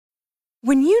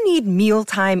When you need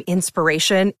mealtime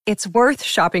inspiration, it's worth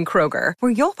shopping Kroger,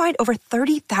 where you'll find over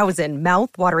 30,000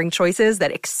 mouth-watering choices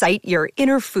that excite your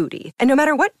inner foodie. And no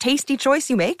matter what tasty choice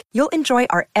you make, you'll enjoy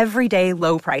our everyday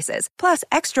low prices, plus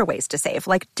extra ways to save,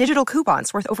 like digital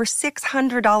coupons worth over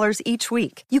 $600 each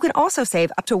week. You can also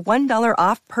save up to $1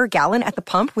 off per gallon at the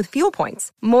pump with fuel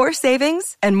points. More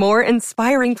savings and more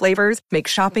inspiring flavors make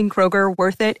shopping Kroger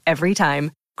worth it every time.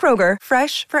 Kroger,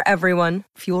 fresh for everyone.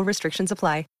 Fuel restrictions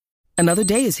apply. Another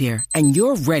day is here, and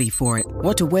you're ready for it.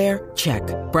 What to wear? Check.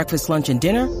 Breakfast, lunch, and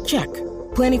dinner? Check.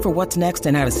 Planning for what's next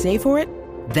and how to save for it?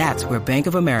 That's where Bank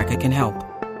of America can help.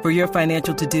 For your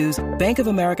financial to-dos, Bank of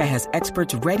America has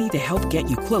experts ready to help get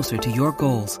you closer to your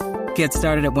goals. Get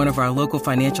started at one of our local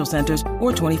financial centers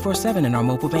or 24/7 in our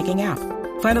mobile banking app.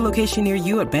 Find a location near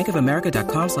you at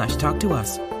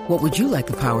bankofamerica.com/talktous. What would you like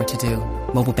the power to do?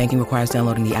 Mobile banking requires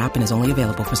downloading the app and is only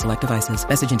available for select devices.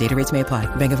 Message and data rates may apply.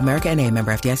 Bank of America N.A.,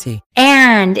 member FDIC.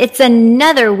 And it's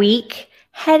another week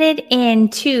headed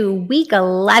into week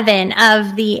 11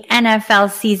 of the NFL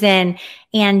season.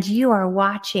 And you are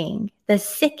watching the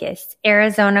Sickest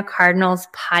Arizona Cardinals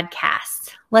podcast.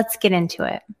 Let's get into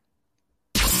it.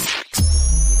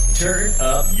 Turn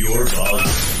up your volume.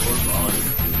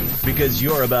 Because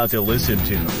you're about to listen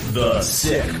to The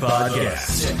Sick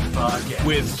Podcast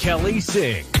with Kelly Singh.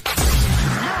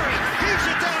 Murray heaves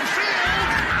it downfield.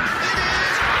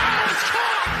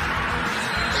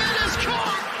 It is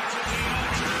caught.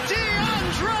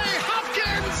 DeAndre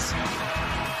Hopkins.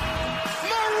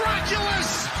 Miraculous.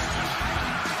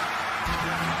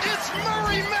 It's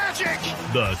Murray magic.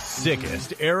 The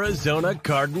Sickest Arizona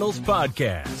Cardinals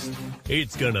podcast.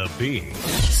 It's gonna be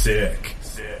sick.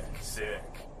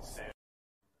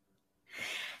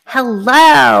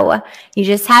 Hello. You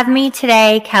just have me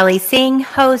today, Kelly Singh,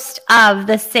 host of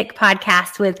the Sick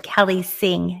Podcast with Kelly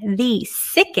Singh, the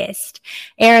Sickest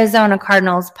Arizona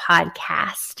Cardinals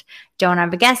podcast. Don't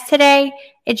have a guest today.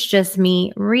 It's just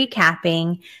me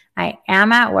recapping. I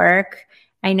am at work.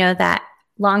 I know that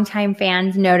longtime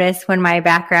fans notice when my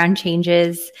background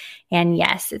changes. And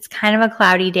yes, it's kind of a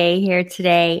cloudy day here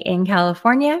today in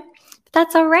California. But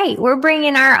that's all right. We're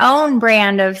bringing our own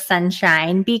brand of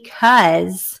sunshine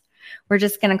because we're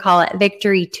just going to call it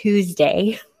Victory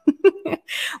Tuesday.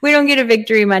 We don't get a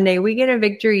Victory Monday. We get a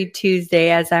Victory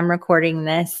Tuesday as I'm recording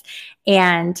this.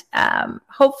 And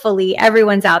hopefully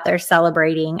everyone's out there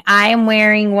celebrating. I am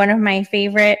wearing one of my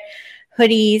favorite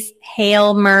hoodies,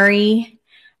 Hail Murray.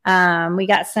 We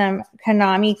got some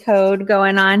Konami code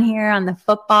going on here on the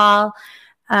football.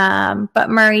 But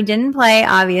Murray didn't play,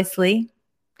 obviously.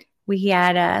 We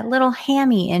had a little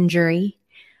hammy injury.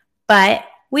 But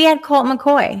we had Colt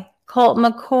McCoy. Colt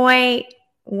McCoy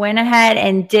went ahead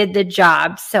and did the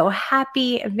job. So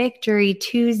happy Victory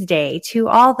Tuesday to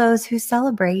all those who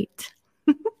celebrate.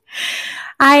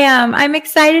 I'm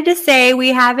excited to say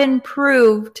we have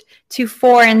improved to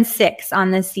 4-6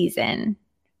 on this season.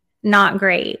 Not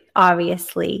great,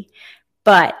 obviously,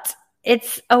 but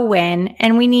it's a win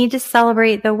and we need to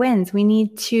celebrate the wins. We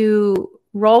need to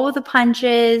roll with the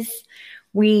punches.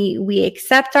 We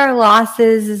accept our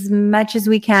losses as much as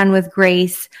we can with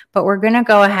grace, but we're going to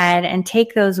go ahead and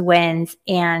take those wins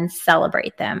and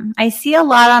celebrate them. I see a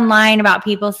lot online about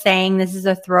people saying this is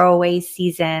a throwaway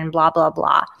season, blah, blah,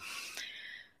 blah.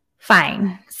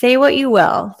 Fine. Say what you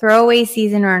will, throwaway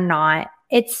season or not.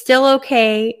 It's still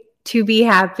okay to be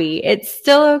happy. It's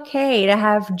still okay to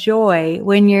have joy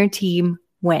when your team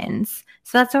wins.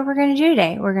 So that's what we're going to do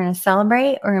today. We're going to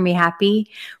celebrate. We're going to be happy.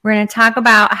 We're going to talk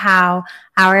about how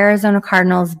our Arizona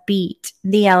Cardinals beat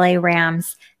the LA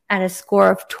Rams at a score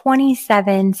of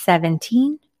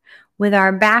 27-17 with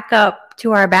our backup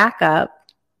to our backup,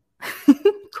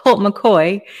 Colt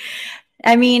McCoy.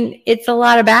 I mean, it's a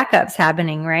lot of backups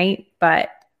happening, right? But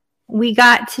we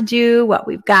got to do what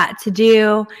we've got to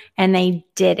do, and they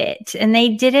did it. And they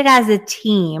did it as a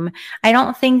team. I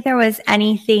don't think there was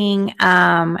anything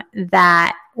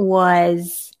that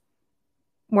was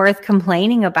worth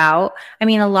complaining about. I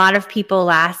mean, a lot of people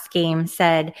last game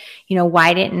said, you know,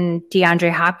 why didn't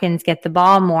DeAndre Hopkins get the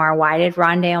ball more? Why did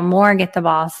Rondale Moore get the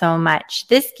ball so much?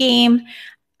 This game,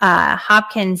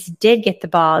 Hopkins did get the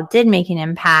ball, did make an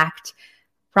impact.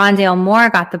 Rondale Moore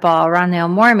got the ball. Rondale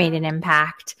Moore made an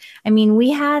impact. I mean, we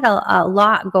had a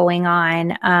lot going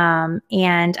on,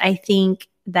 and I think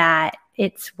that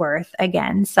it's worth,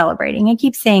 again, celebrating. I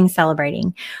keep saying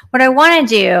celebrating. What I want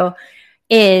to do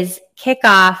is kick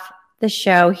off the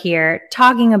show here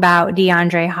talking about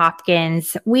DeAndre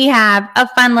Hopkins. We have a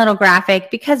fun little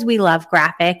graphic because we love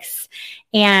graphics,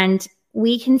 and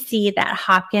we can see that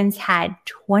Hopkins had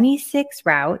 26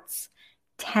 routes,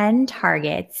 10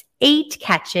 targets, 8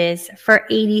 catches for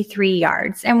 83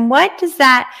 yards. And what does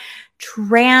that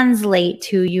translate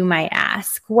to, you might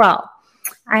ask? Well,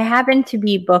 I happen to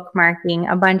be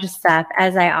bookmarking a bunch of stuff,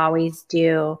 as I always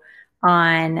do,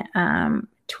 on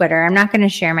Twitter. I'm not going to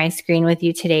share my screen with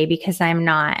you today because I'm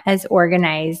not as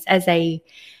organized as I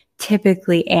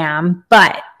typically am.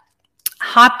 But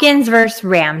Hopkins versus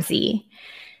Ramsey.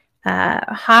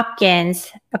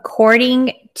 Hopkins,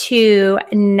 according to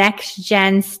Next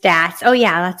Gen Stats. Oh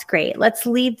yeah, that's great. Let's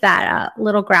leave that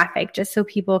little graphic just so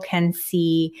people can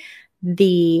see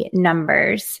the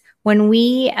numbers. When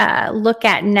we look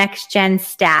at Next Gen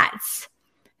Stats,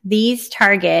 these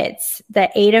targets, the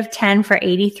 8 of 10 for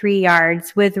 83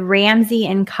 yards with Ramsey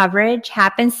in coverage,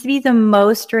 happens to be the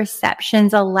most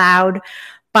receptions allowed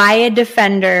by a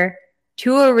defender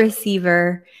to a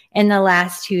receiver in the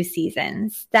last 2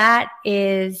 seasons. That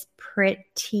is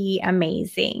pretty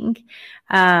amazing.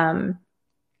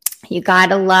 You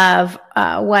gotta love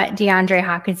what DeAndre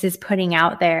Hopkins is putting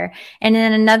out there. And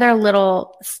then another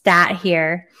little stat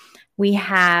here, we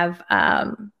have,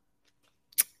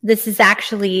 this is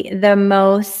actually the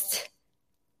most,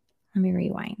 let me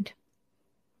rewind.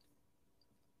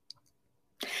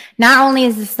 Not only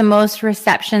is this the most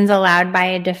receptions allowed by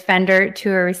a defender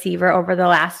to a receiver over the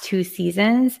last 2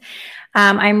 seasons,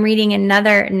 I'm reading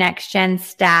another Next Gen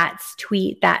Stats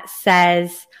tweet that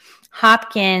says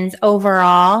Hopkins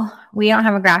overall, we don't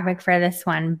have a graphic for this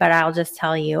one, but I'll just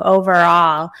tell you,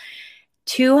 overall,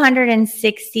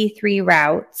 263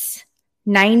 routes,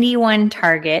 91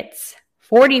 targets,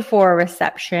 44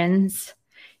 receptions.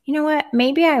 You know what?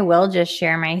 Maybe I will just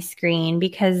share my screen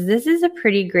because this is a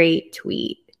pretty great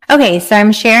tweet. Okay, so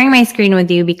I'm sharing my screen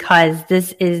with you because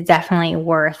this is definitely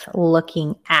worth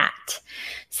looking at.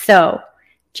 So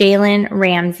Jalen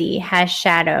Ramsey has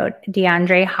shadowed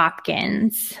DeAndre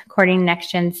Hopkins, according to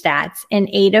Next Gen Stats, in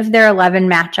 8 of their 11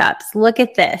 matchups. Look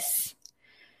at this.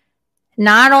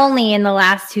 Not only in the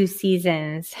last 2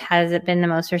 seasons has it been the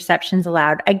most receptions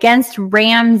allowed against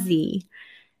Ramsey,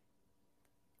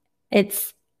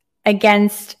 it's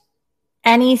against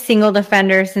any single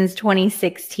defender since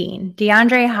 2016.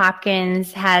 DeAndre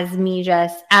Hopkins has me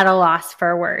just at a loss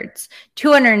for words.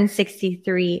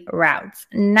 263 routes,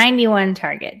 91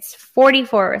 targets,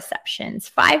 44 receptions,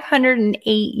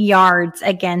 508 yards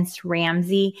against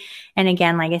Ramsey. And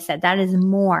again, like I said, that is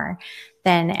more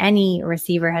than any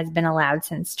receiver has been allowed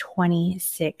since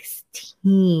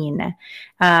 2016.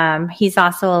 He's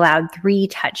also allowed 3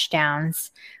 touchdowns,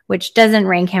 which doesn't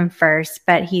rank him first,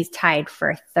 but he's tied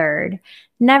for 3rd.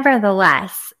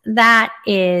 Nevertheless, that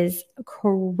is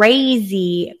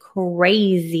crazy,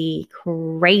 crazy,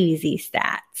 crazy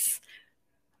stats.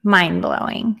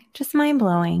 Mind-blowing, just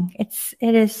mind-blowing.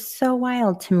 It is so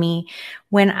wild to me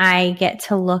when I get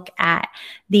to look at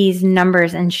these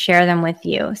numbers and share them with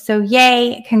you. So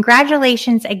yay,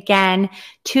 congratulations again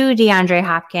to DeAndre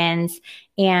Hopkins.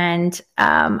 And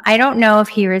I don't know if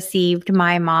he received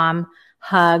my mom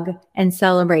hug and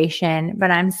celebration, but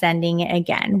I'm sending it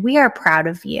again. We are proud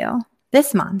of you.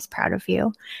 This mom's proud of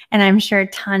you. And I'm sure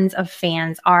tons of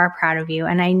fans are proud of you.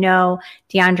 And I know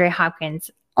DeAndre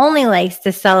Hopkins only likes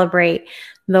to celebrate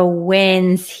the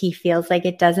wins. He feels like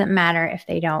it doesn't matter if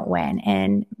they don't win.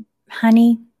 And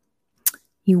honey,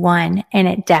 you won, and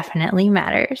it definitely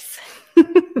matters.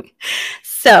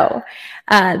 So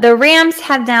the Rams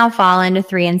have now fallen to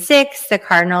 3-6. The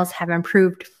Cardinals have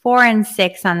improved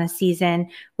 4-6 on the season,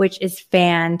 which is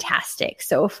fantastic.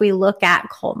 So if we look at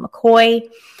Colt McCoy,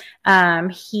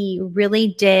 he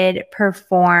really did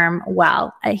perform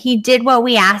well. He did what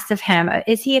we asked of him.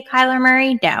 Is he a Kyler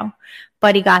Murray? No,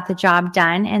 but he got the job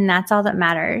done, and that's all that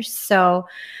matters. So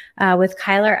with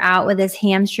Kyler out with his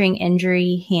hamstring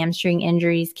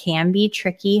injuries can be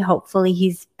tricky. Hopefully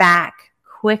he's back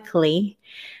quickly.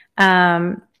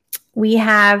 We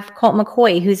have Colt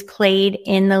McCoy, who's played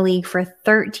in the league for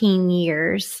 13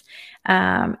 years.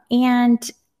 And,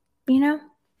 you know,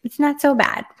 it's not so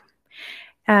bad.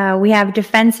 We have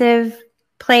defensive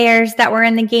players that were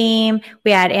in the game.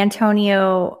 We had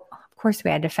Antonio. Of course,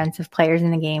 we had defensive players in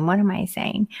the game. What am I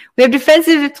saying? We have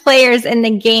defensive players in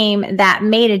the game that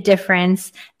made a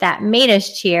difference, that made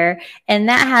us cheer. And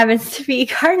that happens to be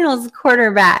Cardinals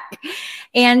quarterback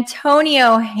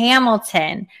Antonio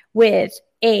Hamilton with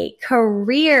a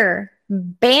career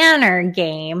banner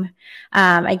game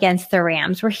against the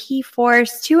Rams, where he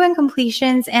forced 2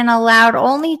 incompletions and allowed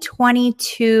only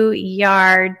 22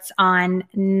 yards on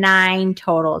 9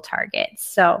 total targets.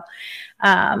 So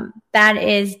that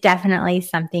is definitely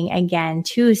something, again,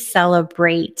 to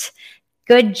celebrate.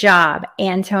 Good job,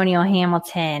 Antonio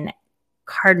Hamilton,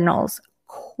 Cardinals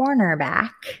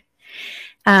cornerback.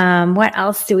 What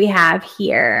else do we have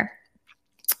here?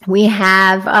 We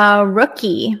have a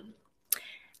rookie.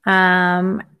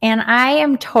 And I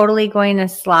am totally going to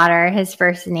slaughter his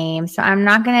first name, so I'm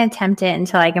not going to attempt it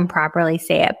until I can properly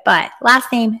say it. But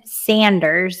last name,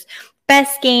 Sanders.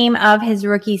 Best game of his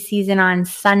rookie season on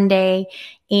Sunday.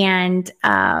 And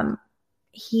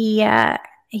he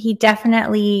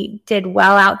definitely did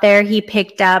well out there. He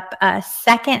picked up a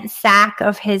second sack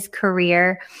of his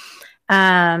career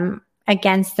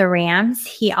against the Rams.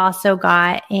 He also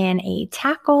got in a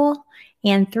tackle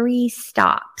and 3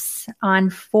 stops on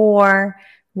 4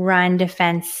 run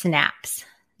defense snaps.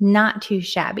 Not too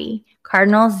shabby.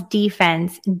 Cardinals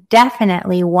defense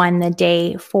definitely won the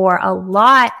day for a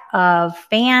lot of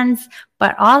fans,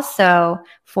 but also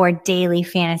for daily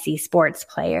fantasy sports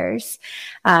players.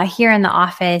 Here in the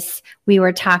office, we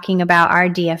were talking about our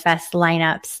DFS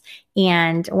lineups,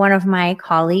 and one of my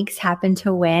colleagues happened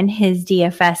to win his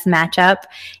DFS matchup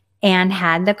and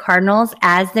had the Cardinals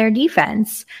as their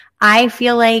defense. I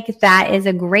feel like that is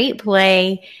a great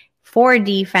play for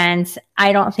defense.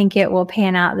 I don't think it will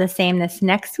pan out the same this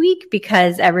next week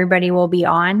because everybody will be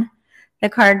on the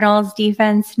Cardinals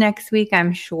defense next week,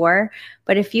 I'm sure.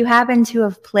 But if you happen to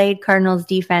have played Cardinals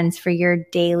defense for your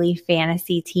daily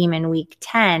fantasy team in week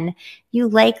 10, you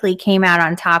likely came out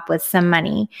on top with some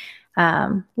money.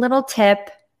 Little tip.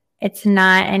 It's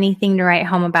not anything to write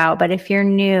home about, but if you're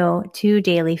new to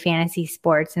daily fantasy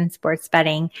sports and sports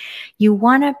betting, you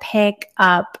want to pick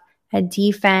up a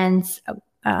defense,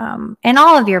 and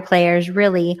all of your players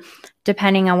really,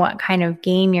 depending on what kind of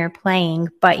game you're playing,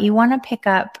 but you want to pick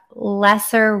up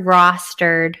lesser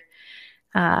rostered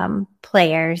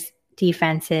players,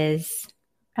 defenses,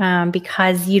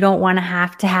 because you don't want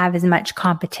to have as much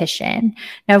competition.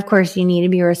 Now, of course, you need to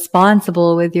be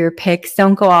responsible with your picks.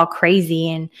 Don't go all crazy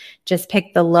and just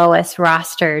pick the lowest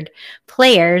rostered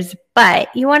players,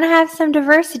 but you want to have some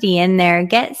diversity in there.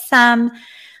 Get some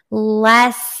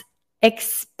less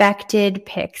expected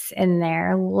picks in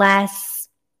there, less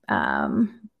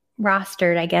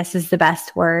rostered, I guess is the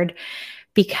best word,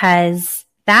 because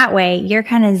that way you're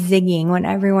kind of zigging when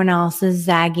everyone else is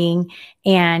zagging,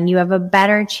 and you have a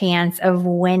better chance of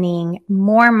winning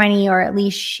more money, or at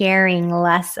least sharing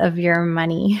less of your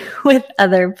money with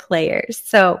other players.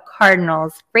 So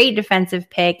Cardinals, great defensive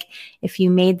pick. If you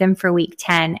made them for week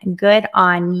 10, good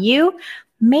on you.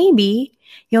 Maybe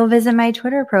you'll visit my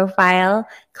Twitter profile,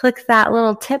 click that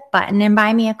little tip button, and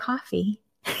buy me a coffee.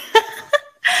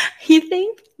 You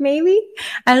think? Maybe?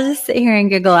 I'll just sit here and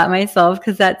giggle at myself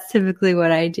because that's typically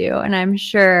what I do. And I'm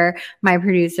sure my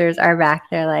producers are back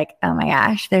there like, oh my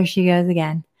gosh, there she goes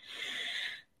again.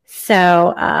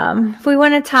 So if we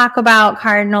want to talk about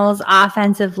Cardinals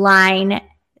offensive line,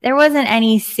 there wasn't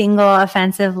any single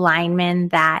offensive lineman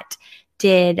that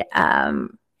did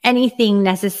anything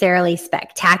necessarily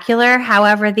spectacular.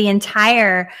 However, the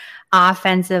entire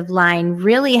offensive line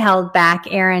really held back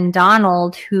Aaron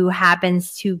Donald, who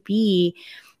happens to be,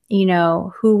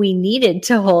 who we needed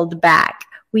to hold back.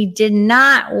 We did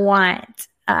not want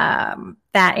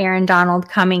that Aaron Donald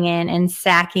coming in and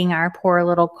sacking our poor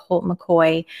little Colt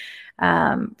McCoy.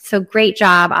 So great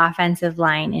job, offensive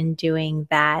line, in doing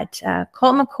that.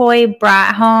 Colt McCoy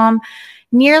brought home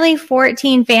nearly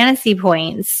 14 fantasy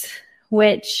points,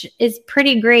 which is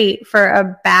pretty great for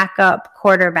a backup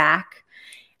quarterback.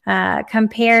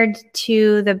 Compared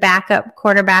to the backup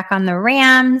quarterback on the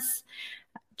Rams,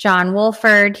 John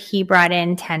Wolford, he brought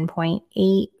in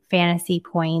 10.8 fantasy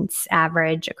points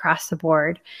average across the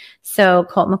board. So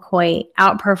Colt McCoy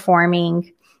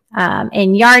outperforming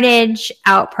in yardage,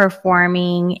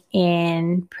 outperforming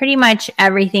in pretty much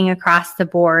everything across the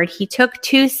board. He took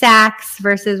 2 sacks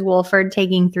versus Wolford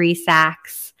taking 3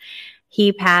 sacks.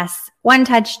 He passed 1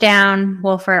 touchdown.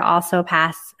 Wolford also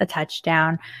passed a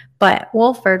touchdown, but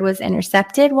Wolford was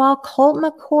intercepted while Colt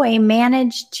McCoy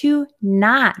managed to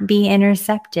not be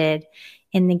intercepted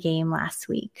in the game last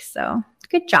week. So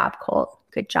good job, Colt.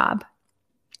 Good job.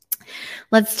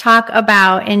 Let's talk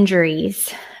about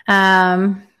injuries.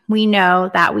 We know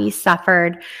that we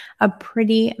suffered a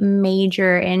pretty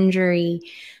major injury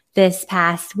this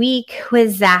past week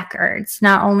with Zach Ertz.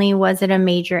 Not only was it a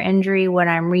major injury, what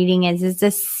I'm reading is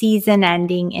a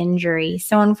season-ending injury.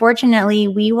 So unfortunately,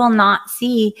 we will not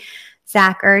see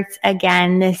Zach Ertz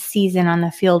again this season on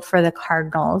the field for the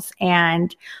Cardinals.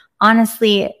 And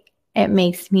honestly, it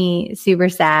makes me super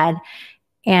sad.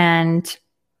 And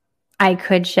I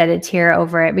could shed a tear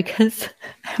over it because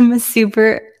I'm a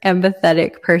super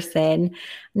empathetic person.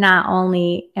 Not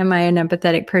only am I an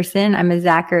empathetic person, I'm a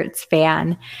Zach Ertz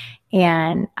fan,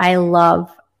 and I love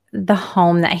the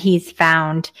home that he's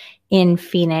found in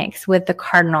Phoenix with the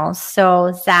Cardinals.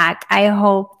 So, Zach, I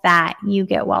hope that you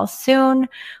get well soon.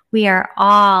 We are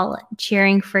all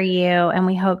cheering for you, and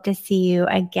we hope to see you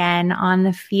again on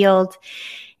the field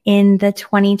in the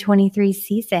 2023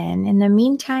 season. In the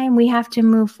meantime, we have to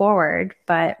move forward,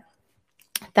 but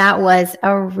that was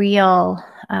a real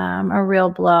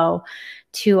blow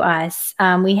to us.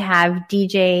 We have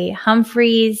DJ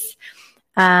Humphries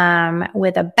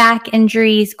with a back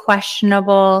injury, is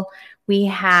questionable. We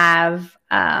have,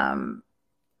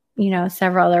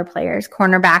 several other players.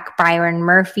 Cornerback Byron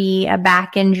Murphy, a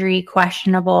back injury,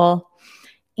 questionable.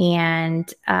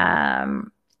 And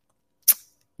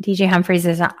DJ Humphries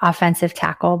is an offensive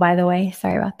tackle, by the way.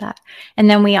 Sorry about that. And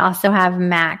then we also have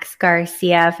Max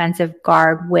Garcia, offensive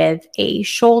guard, with a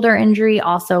shoulder injury,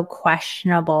 also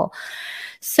questionable.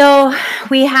 So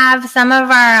we have some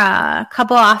of our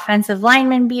couple offensive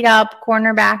linemen beat up,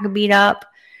 cornerback beat up,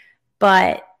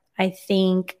 but I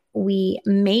think we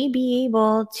may be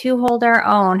able to hold our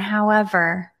own.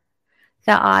 However,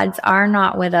 the odds are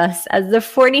not with us, as the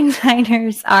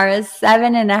 49ers are a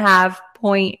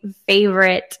 7.5-point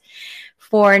favorite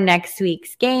for next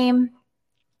week's game.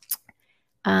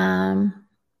 I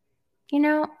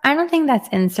don't think that's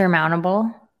insurmountable.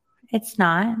 It's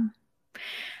not.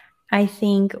 I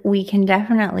think we can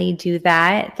definitely do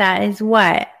that. That's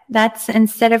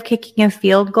instead of kicking a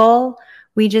field goal,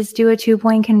 we just do a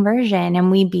 2-point conversion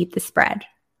and we beat the spread,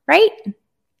 right?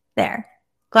 There.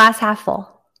 Glass half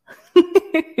full.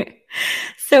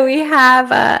 So we have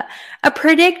a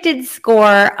predicted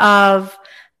score of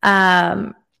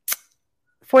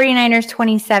 49ers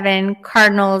 27,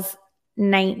 Cardinals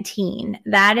 19.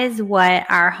 That is what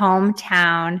our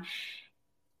hometown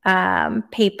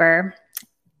paper,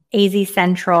 AZ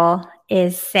Central,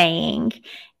 is saying.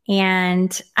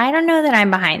 And I don't know that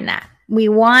I'm behind that. We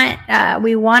want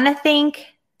to think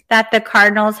that the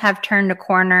Cardinals have turned a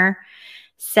corner,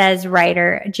 says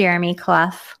writer Jeremy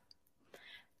Clough.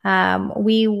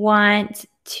 We want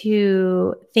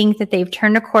to think that they've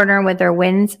turned a corner with their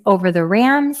wins over the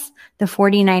Rams. The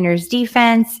 49ers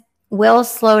defense will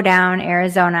slow down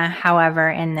Arizona, however,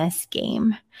 in this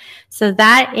game. So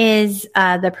that is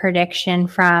the prediction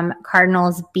from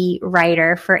Cardinals beat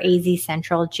writer for AZ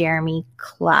Central, Jeremy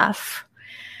Clough.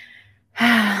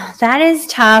 That is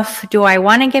tough. Do I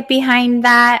want to get behind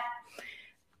that?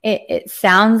 It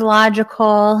sounds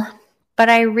logical, but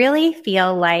I really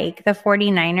feel like the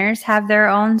 49ers have their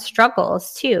own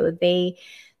struggles too. They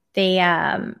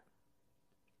do.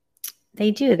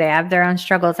 They have their own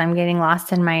struggles. I'm getting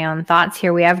lost in my own thoughts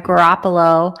here. We have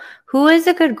Garoppolo, who is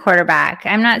a good quarterback.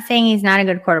 I'm not saying he's not a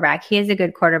good quarterback. He is a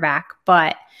good quarterback,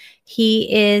 but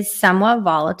he is somewhat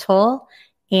volatile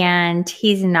and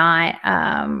he's not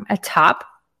a top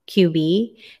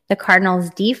QB. The Cardinals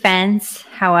defense,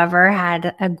 however,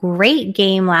 had a great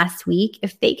game last week.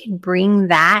 If they could bring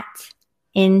that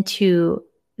into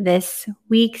this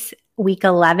week's Week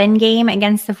 11 game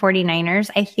against the 49ers,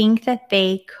 I think that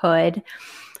they could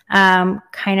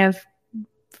kind of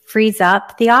freeze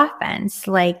up the offense.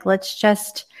 Like, let's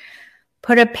just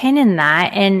put a pin in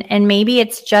that. And maybe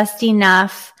it's just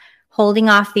enough holding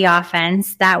off the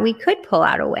offense that we could pull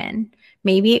out a win.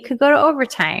 Maybe it could go to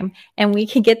overtime and we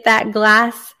could get that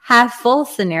glass half full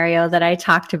scenario that I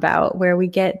talked about, where we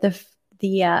get the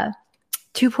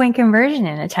 2-point conversion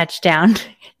and a touchdown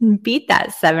and beat that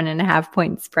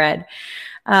 7.5-point spread.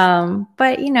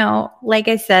 But like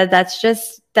I said, that's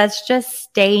just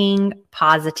staying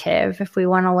positive. If we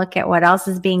want to look at what else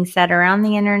is being said around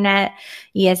the internet,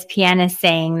 ESPN is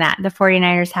saying that the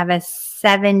 49ers have a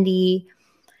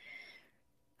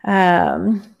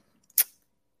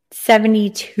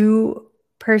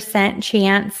 72%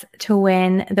 chance to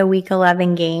win the Week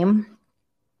 11 game.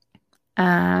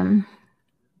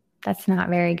 That's not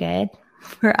very good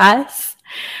for us.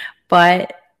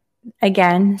 But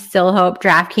again, still hope.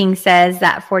 DraftKings says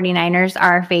that 49ers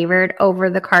are favored over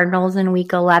the Cardinals in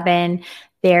Week 11.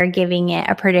 They're giving it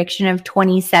a prediction of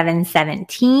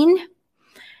 27-17.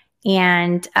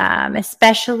 And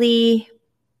especially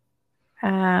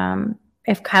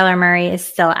if Kyler Murray is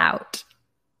still out.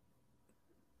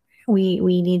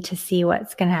 We need to see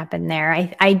what's going to happen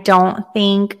there. I don't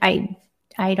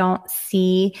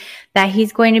see that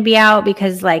he's going to be out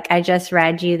because, like, I just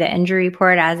read you the injury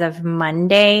report as of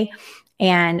Monday,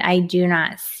 and I do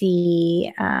not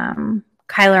see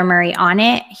Kyler Murray on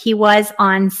it. He was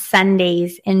on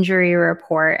Sunday's injury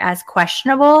report as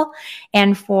questionable,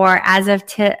 and for as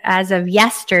of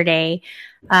yesterday,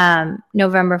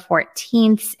 November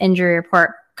 14th's injury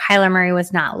report, Kyler Murray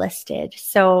was not listed.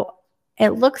 So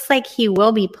it looks like he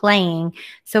will be playing.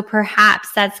 So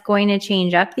perhaps that's going to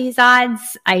change up these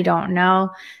odds. I don't know.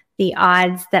 the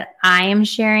odds that I am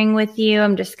sharing with you,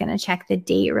 I'm just going to check the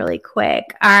date really quick,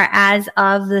 are as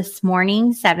of this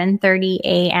morning, 7:30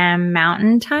 a.m.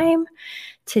 Mountain Time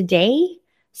today.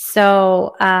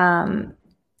 So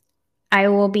I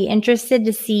will be interested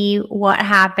to see what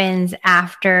happens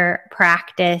after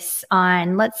practice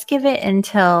on, let's give it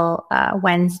until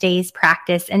Wednesday's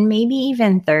practice and maybe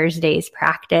even Thursday's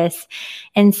practice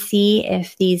and see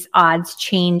if these odds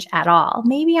change at all.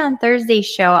 Maybe on Thursday's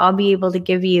show, I'll be able to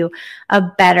give you a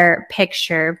better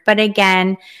picture. But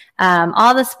again,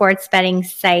 all the sports betting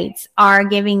sites are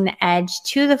giving the edge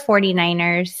to the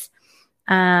 49ers.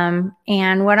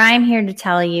 And what I'm here to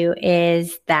tell you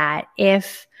is that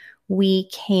if we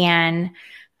can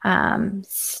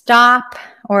stop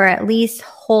or at least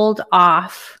hold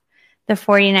off the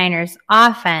 49ers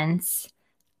offense,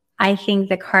 I think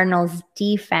the Cardinals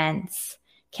defense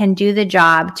can do the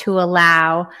job to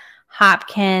allow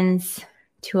Hopkins,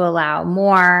 to allow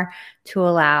Moore, to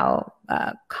allow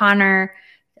Connor,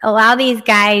 allow these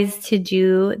guys to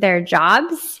do their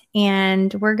jobs.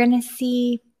 And we're going to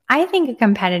see, I think, a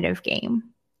competitive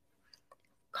game.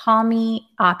 Call me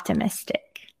optimistic.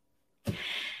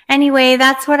 Anyway,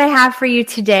 that's what I have for you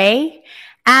today.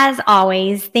 As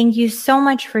always, thank you so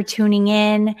much for tuning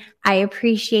in. I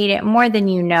appreciate it more than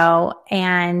you know.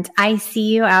 And I see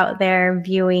you out there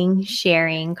viewing,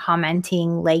 sharing,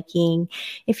 commenting, liking.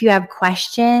 If you have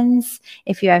questions,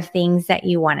 if you have things that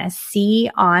you want to see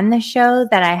on the show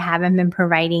that I haven't been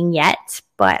providing yet,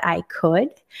 but I could,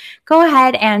 go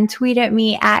ahead and tweet at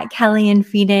me at Kelly in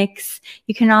Phoenix.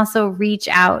 You can also reach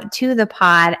out to the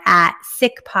pod at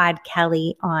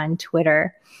SickPodKelly on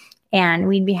Twitter. And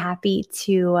we'd be happy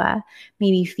to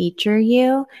maybe feature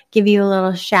you, give you a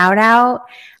little shout out.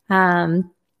 I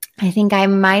think I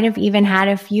might have even had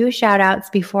a few shout outs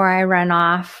before I run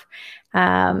off.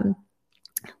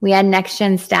 We had Next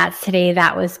Gen Stats today.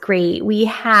 That was great. We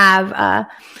have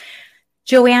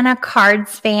Joanna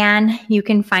Cards Fan. You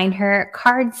can find her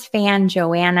Cards Fan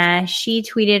Joanna. She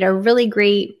tweeted a really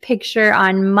great picture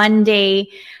on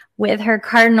Monday with her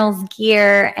Cardinals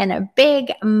gear and a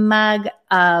big mug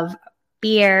of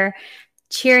beer,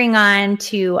 cheering on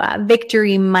to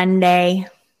Victory Monday.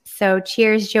 So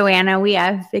cheers, Joanna. We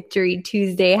have Victory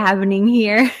Tuesday happening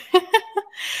here.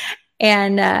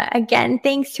 And again,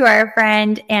 thanks to our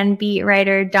friend and beat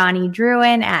writer, Donnie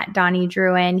Druin at Donnie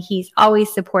Druin. He's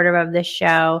always supportive of the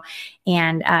show.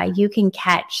 And you can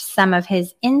catch some of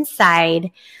his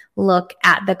inside look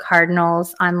at the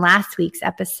Cardinals on last week's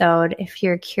episode if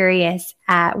you're curious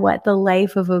at what the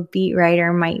life of a beat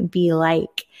writer might be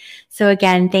like. So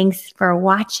again, thanks for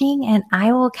watching, and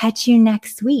I will catch you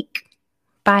next week.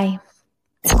 Bye.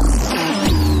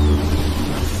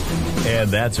 And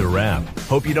that's a wrap.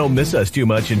 Hope you don't miss us too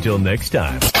much until next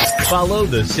time. Follow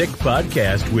the Sick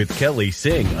Podcast with Kelly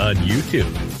Singh on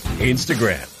YouTube,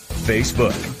 Instagram,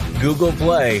 Facebook, Google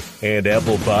Play, and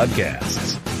Apple Podcasts.